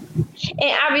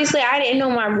 And obviously I didn't know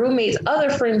my roommate's other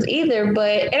friends either,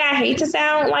 and I hate to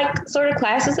sound like sort of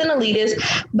classist and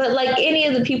elitist, but like any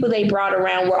of the people they brought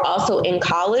around were also in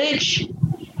college.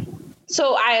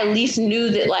 So I at least knew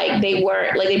that like they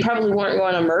probably weren't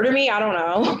going to murder me. I don't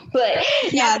know. But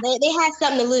yeah, they had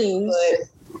something to lose.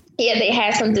 Yeah, they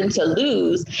had something to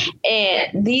lose.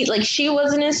 And she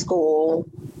wasn't in school.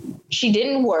 She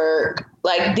didn't work.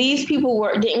 Like these people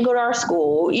didn't go to our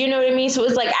school. You know what I mean? So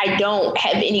it's like I don't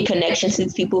have any connections to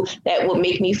these people that would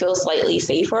make me feel slightly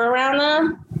safer around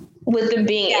them, with them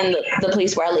being in the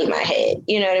place where I lay my head.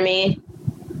 You know what I mean?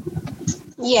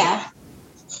 Yeah.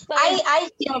 I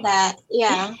feel that.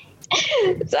 Yeah.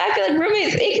 So I feel like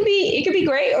roommates, it could be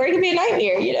great or it could be a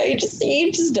nightmare. You know, you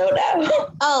just don't know.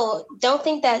 Oh, don't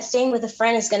think that staying with a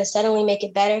friend is going to suddenly make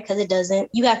it better, because it doesn't.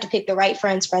 You have to pick the right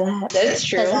friends for that. That's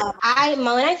true. When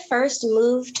I first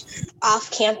moved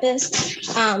off campus,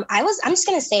 I'm just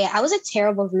going to say it. I was a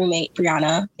terrible roommate,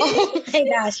 Brianna. Oh my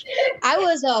gosh. I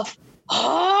was a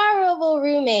horrible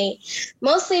roommate,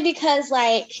 mostly because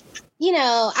you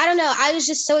know, I don't know. I was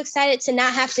just so excited to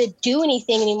not have to do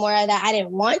anything anymore that I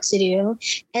didn't want to do.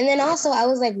 And then also I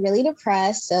was like really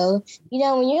depressed. So, you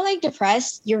know, when you're like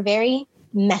depressed, you're very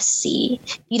messy.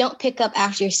 You don't pick up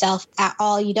after yourself at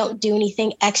all. You don't do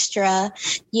anything extra,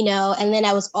 you know. And then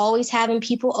I was always having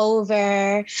people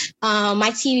over.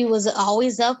 My TV was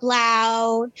always up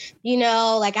loud, you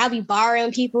know, like I'll be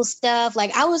borrowing people's stuff.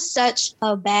 Like I was such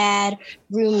a bad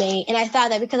roommate. And I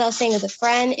thought that because I was staying with a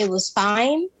friend, it was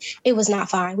fine. It was not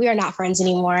fine. We are not friends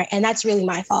anymore. And that's really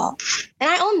my fault. And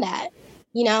I own that,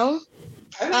 you know.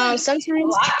 Sometimes a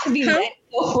lot to be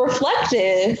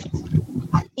reflective.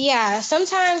 Yeah,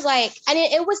 sometimes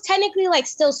it was technically like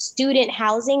still student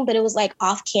housing, but it was like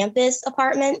off-campus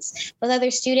apartments with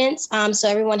other students. So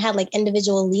everyone had like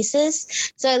individual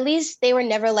leases. So at least they were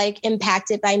never like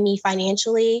impacted by me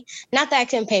financially. Not that I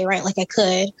couldn't pay rent like I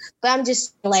could, but I'm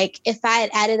just like, if I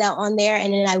had added that on there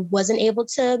and then I wasn't able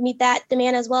to meet that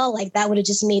demand as well, like that would have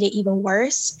just made it even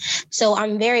worse. So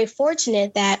I'm very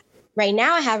fortunate that right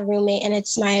now I have a roommate and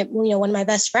it's one of my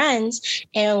best friends,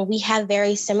 and we have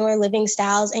very similar living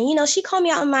styles. And, you know, she called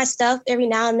me out on my stuff every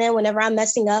now and then whenever I'm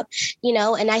messing up, you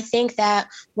know, and I think that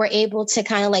we're able to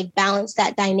kind of like balance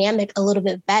that dynamic a little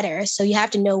bit better. So you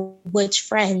have to know which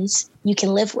friends you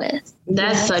can live with.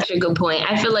 That's such a good point.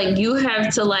 I feel like you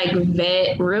have to like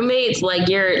vet roommates like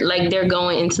they're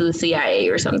going into the CIA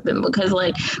or something, because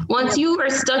like once you are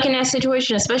stuck in that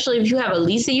situation, especially if you have a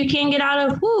lease that you can't get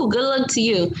out of, good luck to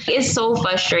you. It's so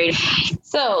frustrating.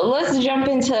 So let's jump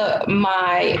into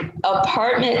my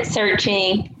apartment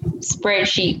searching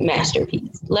spreadsheet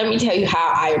masterpiece. Let me tell you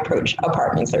how I approach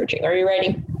apartment searching. Are you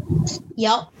ready?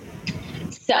 Yep.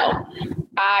 So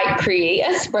I create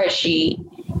a spreadsheet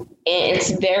and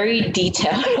it's very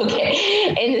detailed. Okay.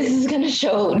 And this is going to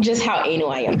show just how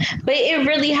anal I am. But it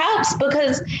really helps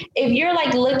because if you're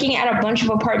like looking at a bunch of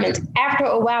apartments, after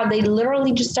a while, they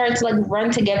literally just start to like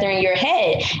run together in your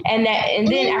head. And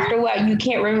then after a while, you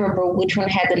can't remember which one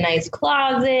had the nice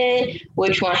closet,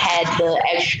 which one had the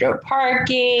extra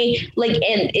parking,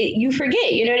 you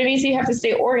forget, you know what I mean? So you have to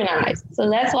stay organized. So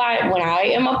that's why when I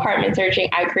am apartment searching,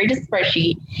 I create a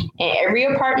spreadsheet, and every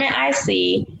apartment I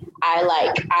see,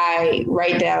 I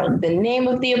write down the name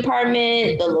of the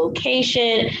apartment, the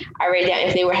location. I write down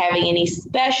if they were having any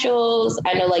specials.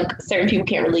 I know like certain people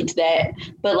can't relate to that,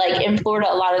 but like in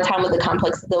Florida, a lot of time with the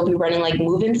complexes, they'll be running like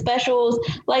move-in specials,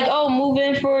 like, oh,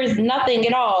 move-in for nothing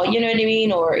at all. You know what I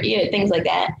mean? Or things like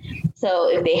that. So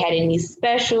if they had any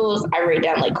specials, I write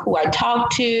down like who I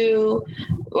talked to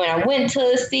when I went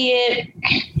to see it.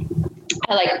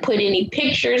 I like put any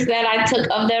pictures that I took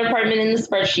of that apartment in the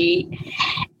spreadsheet.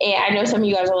 And I know some of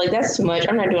you guys are like, that's too much.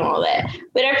 I'm not doing all that.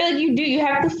 But I feel like you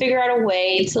have to figure out a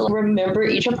way to remember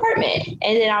each apartment.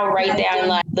 And then I'll write down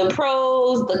like the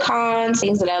pros, the cons,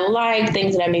 things that I like,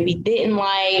 things that I maybe didn't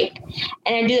like.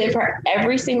 And I do that for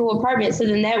every single apartment. So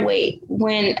then that way,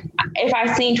 if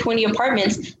I've seen 20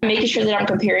 apartments, I'm making sure that I'm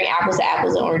comparing apples to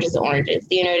apples and oranges to oranges.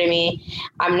 You know what I mean?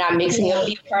 I'm not mixing up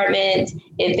the apartments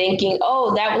and thinking,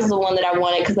 oh, that was the one that I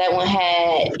wanted because that one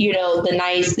had, the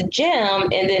nice gym.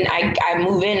 And then I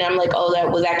move in and I'm like, oh,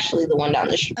 that was actually the one down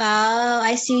the street. Oh,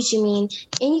 I see what you mean.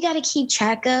 And you got to keep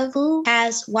track of who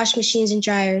has wash machines and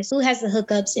dryers, who has the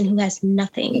hookups and who has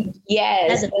nothing.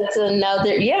 Yes, if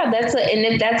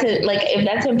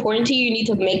that's important to you, you need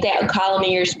to make that a column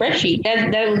in your spreadsheet.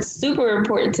 That was super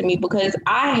important to me because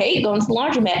I hate going to the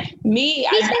laundromat.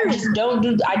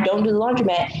 I don't do the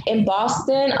laundromat. In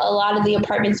Boston, a lot of the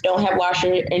apartments don't have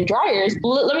washer and dryers.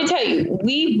 Let me tell you,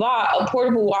 we bought a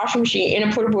portable washing machine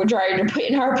and a portable dryer to put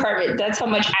in our apartment. That's how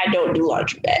much I don't do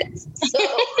laundromats.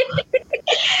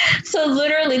 So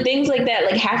literally things like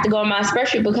that have to go on my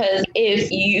spreadsheet, because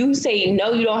if you say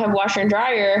no, you don't have washer and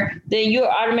dryer, then you're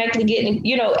automatically getting,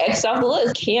 X off the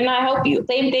list. Can I help you?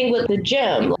 Same thing with the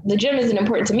gym. The gym isn't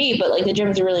important to me, but the gym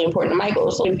is really important to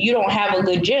Michael. So if you don't have a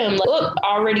good gym,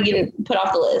 already getting put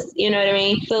off the list. You know what I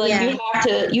mean? So you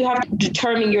have to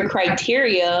determine your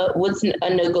criteria, what's a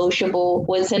negotiable,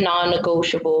 what's a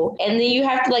non-negotiable, and then you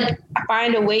have to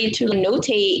find a way to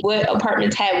notate what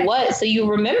apartments had what, so you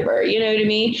remember. You know what I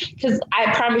mean? Because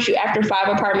I promise you, after 5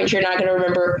 apartments, you're not going to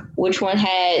remember which one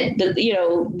had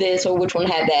this or which one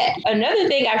had that. Another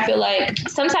thing, I feel like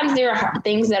sometimes there are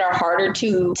things that are harder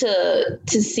to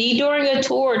see during a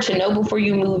tour, to know before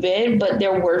you move in, but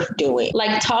they're worth doing.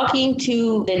 Like talking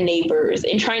to the neighbors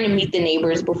and trying to meet the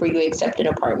neighbors before you accept an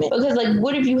apartment. Because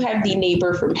what if you have the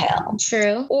neighbor from hell?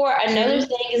 True. Or another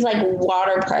thing is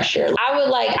water pressure.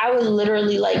 I would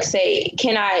literally say,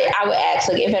 I would ask,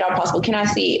 if at all possible, can I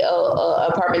see a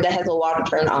apartment that has a water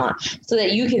turn on, so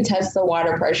that you can test the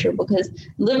water pressure? Because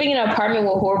living in an apartment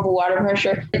with horrible water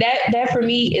pressure, that for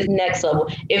me is next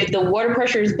level. If the water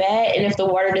pressure is bad and if the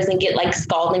water doesn't get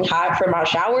scalding hot from our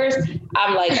showers,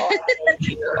 I'm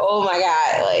oh my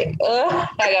God,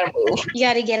 I gotta move. You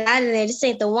gotta get out of there. This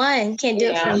ain't the one. Can't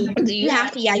do it for you. You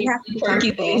have to be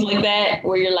quirky things like that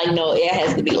where you're no, it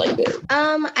has to be like this.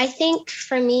 I think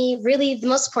for me, really the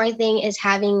most important thing is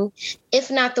having, if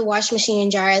not the wash machine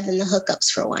and dryer, then the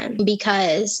hookups for one,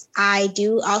 because I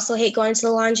do also hate going to the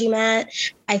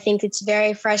laundromat. I think it's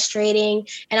very frustrating.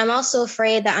 And I'm also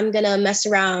afraid that I'm going to mess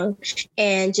around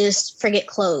and just forget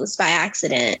clothes by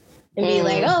accident and be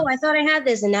oh, I thought I had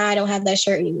this and now I don't have that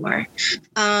shirt anymore.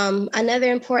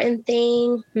 Another important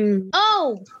thing.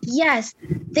 Oh, yes.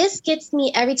 This gets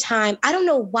me every time. I don't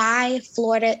know why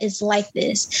Florida is like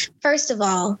this. First of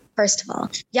all,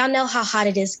 y'all know how hot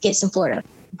it gets in Florida.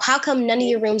 How come none of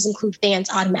your rooms include fans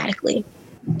automatically?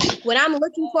 When I'm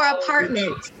looking for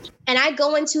apartments and I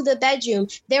go into the bedroom,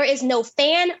 there is no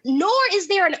fan, nor is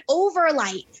there an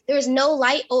overlight. There is no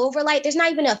light overlight. There's not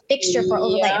even a fixture for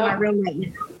overlight in my room right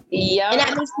now. Yeah. And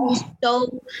that makes me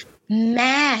so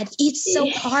mad. It's so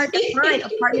hard to find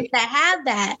apartments that have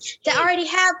that already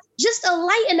have just a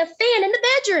light and a fan in the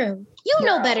bedroom. You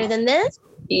know better than this.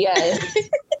 Yes.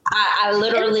 I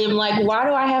literally am why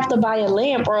do I have to buy a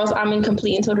lamp, or else I'm in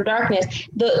complete and total darkness?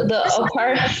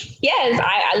 Yes,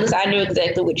 I knew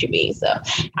exactly what you mean. So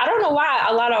I don't know why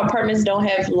a lot of apartments don't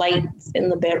have lights in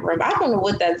the bedroom. I don't know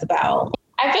what that's about.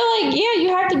 I feel like, yeah, you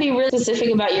have to be really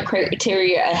specific about your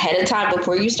criteria ahead of time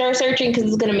before you start searching, because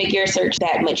it's going to make your search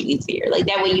that much easier. Like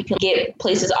that way you can get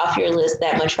places off your list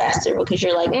that much faster, because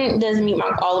you're like, it doesn't meet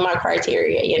all of my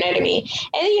criteria. You know what I mean?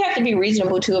 And then you have to be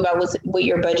reasonable too about what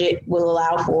your budget will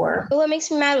allow for. But what makes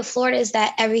me mad with Florida is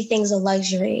that everything's a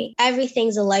luxury.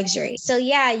 Everything's a luxury. So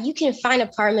yeah, you can find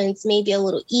apartments maybe a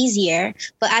little easier.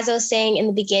 But as I was saying in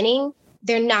the beginning,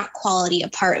 they're not quality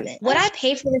apartments. What I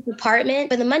pay for this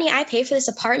apartment, for the money I pay for this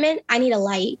apartment, I need a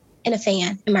light and a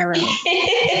fan in my room.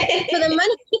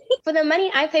 For the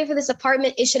money I pay for this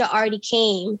apartment, it should have already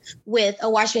came with a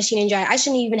washing machine and dryer. I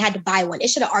shouldn't even had to buy one. It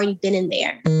should have already been in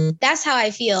there. That's how I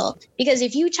feel. Because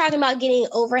if you're talking about getting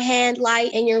overhead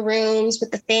light in your rooms with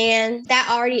the fan, that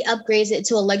already upgrades it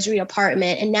to a luxury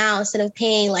apartment. And now instead of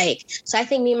paying so I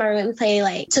think me and my roommate, we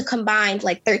pay to combined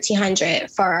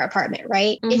 $1,300 for our apartment,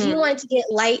 right? Mm-hmm. If you wanted to get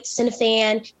lights and a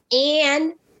fan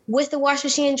and with the wash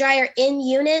machine and dryer in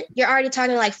unit, you're already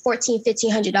talking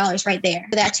 $1,400-$1,500 right there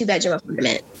for that 2-bedroom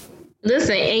apartment.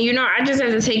 Listen, and I just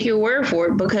have to take your word for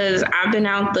it, because I've been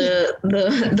out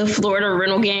the Florida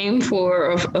rental game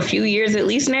for a few years at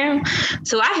least now.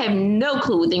 So I have no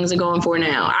clue what things are going for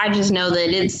now. I just know that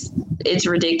it's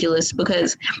ridiculous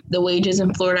because the wages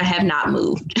in Florida have not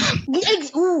moved.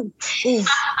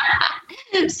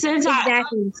 Since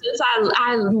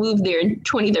I moved there in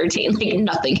 2013,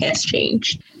 nothing has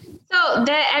changed. So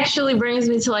that actually brings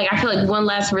me to I feel like one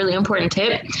last really important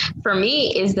tip for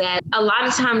me is that a lot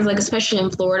of times, especially in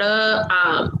Florida,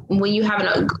 when you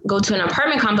go to an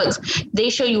apartment complex, they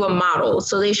show you a model.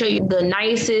 So they show you the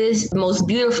nicest, most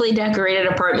beautifully decorated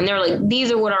apartment. They're like, these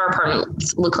are what our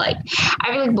apartments look like.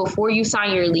 I feel like before you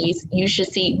sign your lease, you should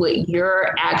see what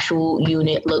your actual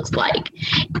unit looks like.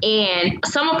 And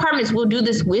some apartments will do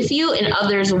this with you and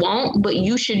others won't, but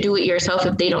you should do it yourself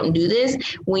if they don't do this.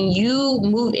 When you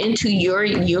move into your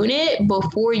unit,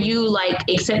 before you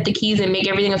accept the keys and make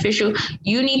everything official,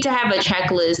 you need to have a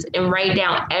checklist and write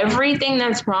down everything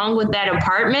that's wrong with that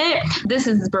apartment. This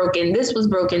is broken. This was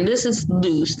broken. This is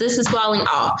loose. This is falling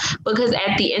off. Because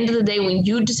at the end of the day, when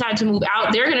you decide to move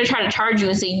out, they're going to try to charge you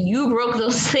and say you broke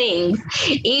those things,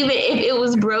 even if it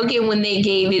was broken when they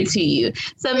gave it to you.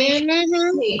 So make sure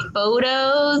you take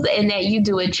photos and that you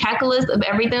do a checklist of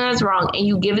everything that's wrong, and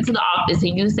you give it to the office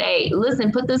and you say,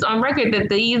 listen, put this on record that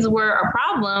these were a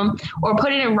problem, or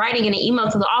put it in writing in an email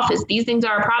to the office. These things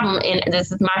are a problem, and this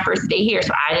is my first day here,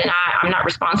 so I'm not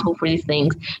responsible for these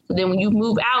things. So then when you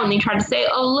move out and they try to say,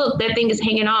 oh, look, that thing is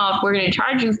hanging off, we're going to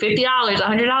charge you $50,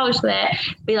 $100 for that,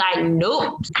 be like,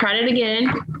 nope, try it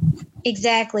again.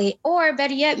 Exactly. Or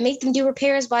better yet, make them do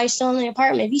repairs while you're still in the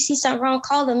apartment. If you see something wrong,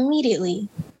 call them immediately.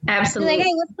 Absolutely. Be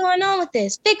hey, what's going on with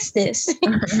this? Fix this.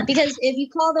 Because if you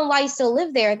call them while you still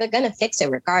live there, they're going to fix it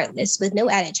regardless with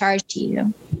no added charge to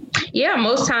you. Yeah,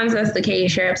 most times that's the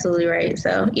case. You're absolutely right.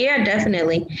 So yeah,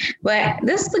 definitely. But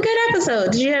this is a good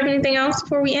episode. Did you have anything else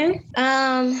before we end?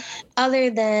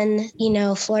 Other than,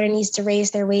 Florida needs to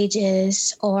raise their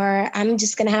wages, or I'm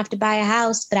just going to have to buy a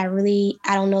house, but I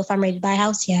don't know if I'm ready to buy a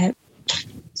house yet.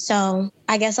 So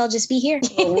I guess I'll just be here.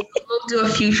 We'll do a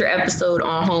future episode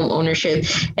on home ownership,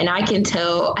 and I can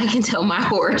tell my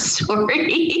horror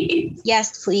story.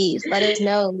 Yes, please. Let us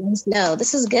know.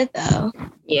 This is good though.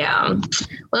 Yeah.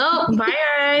 Well, bye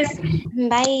guys.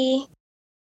 Bye.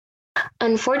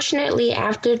 Unfortunately,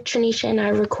 after Tranisha and I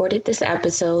recorded this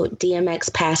episode,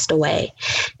 DMX passed away.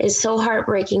 It's so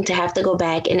heartbreaking to have to go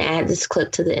back and add this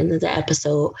clip to the end of the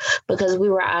episode, because we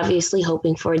were obviously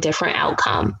hoping for a different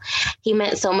outcome. He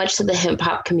meant so much to the hip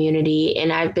hop community,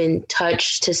 and I've been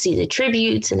touched to see the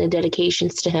tributes and the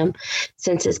dedications to him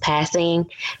since his passing.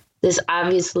 This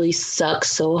obviously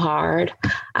sucks so hard,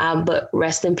 but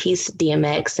rest in peace,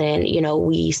 DMX. And,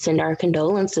 we send our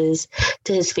condolences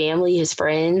to his family, his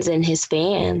friends, and his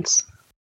fans.